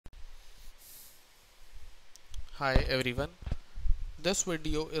Hi everyone, this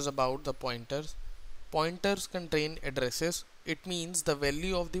video is about the pointers. Pointers contain addresses. It means the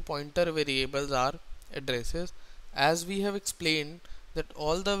value of the pointer variables are addresses. As we have explained that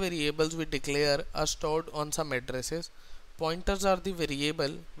all the variables we declare are stored on some addresses. Pointers are the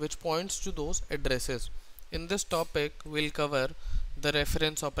variable which points to those addresses. In this topic we'll cover the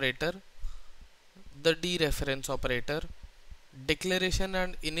reference operator, the dereference operator, declaration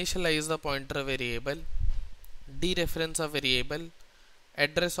and initialize the pointer variable, dereference a variable,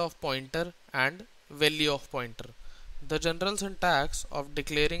 address of pointer and value of pointer. The general syntax of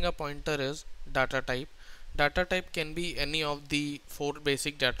declaring a pointer is data type. Data type can be any of the four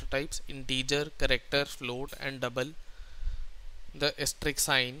basic data types: integer, character, float and double, the asterisk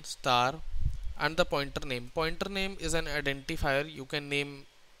sign, star, and the pointer name. Pointer name is an identifier. You can name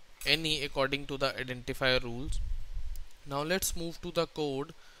any according to the identifier rules. Now let's move to the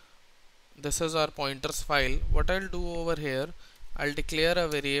code. This is our pointers file. What I'll do over here, I'll declare a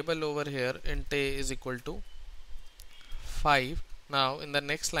variable over here, int a is equal to 5. Now in the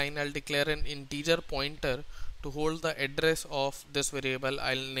next line I'll declare an integer pointer to hold the address of this variable.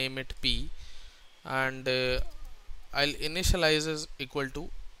 I'll name it p, and I'll initialize is equal to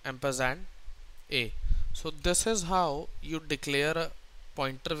ampersand a. So this is how you declare a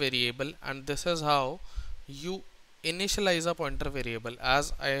pointer variable, and this is how you initialize a pointer variable.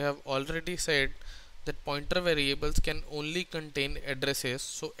 As I have already said that pointer variables can only contain addresses,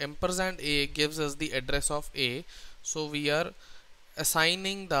 so ampersand a gives us the address of a, so we are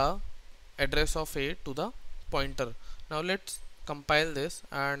assigning the address of a to the pointer. Now let's compile this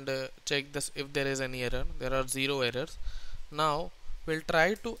and check this if there is any error. There are 0 errors. Now we'll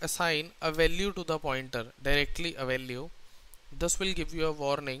try to assign a value to the pointer, directly a value. This will give you a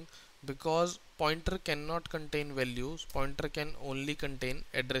warning because pointer cannot contain values, pointer can only contain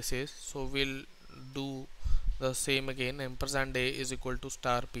addresses. So we'll do the same again, ampersand a is equal to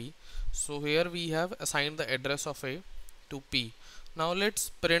star p. So here we have assigned the address of a to p. Now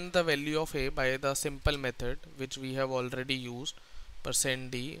let's print the value of a by the simple method which we have already used,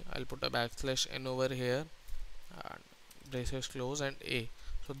 %d. I'll put a backslash n over here and braces close and a.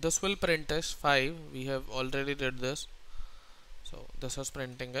 So this will print us 5. We have already did this. So this is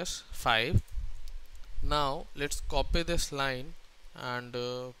printing us 5. Now let's copy this line and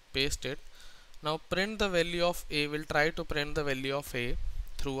paste it. Now print the value of a. We'll try to print the value of a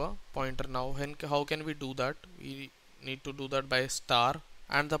through a pointer. Now how can we do that? We need to do that by star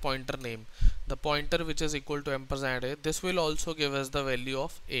and the pointer name, the pointer which is equal to ampersand a. This will also give us the value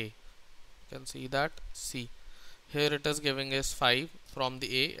of a. You can see that. See, here it is giving us 5 from the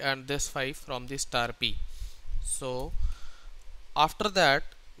a and this 5 from the star p. So after that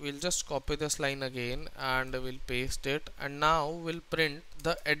we'll just copy this line again and we'll paste it, and now we'll print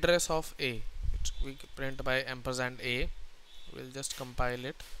the address of a, which we print by ampersand a. We'll just compile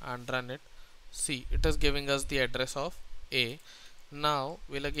it and run it. See, it is giving us the address of a. Now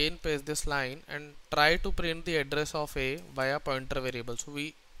we'll again paste this line and try to print the address of a via pointer variable. So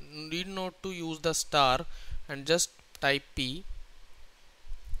we need not to use the star and just type p.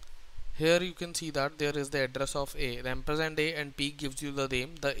 Here you can see that there is the address of a. The ampersand a and p gives you the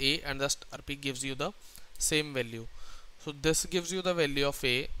name, the a and the star p gives you the same value. So this gives you the value of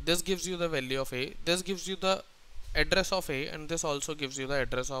a, this gives you the value of a, this gives you the address of a, and this also gives you the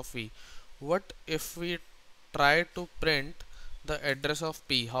address of v. What if we try to print the address of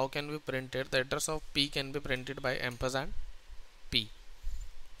p? How can we print it? The address of p can be printed by ampersand p.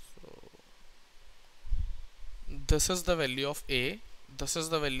 So this is the value of a, this is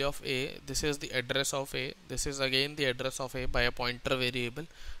the value of a, this is the address of a, this is again the address of a by a pointer variable,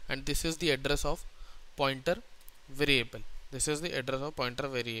 and this is the address of pointer variable. This is the address of pointer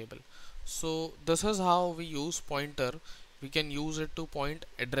variable. So this is how we use pointer. We can use it to point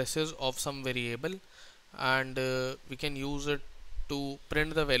addresses of some variable, and we can use it to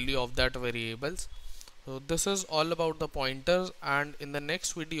print the value of that variables. So this is all about the pointers, and in the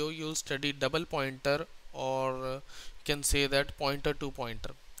next video you'll study double pointer, or you can say that pointer to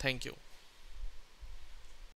pointer. Thank you.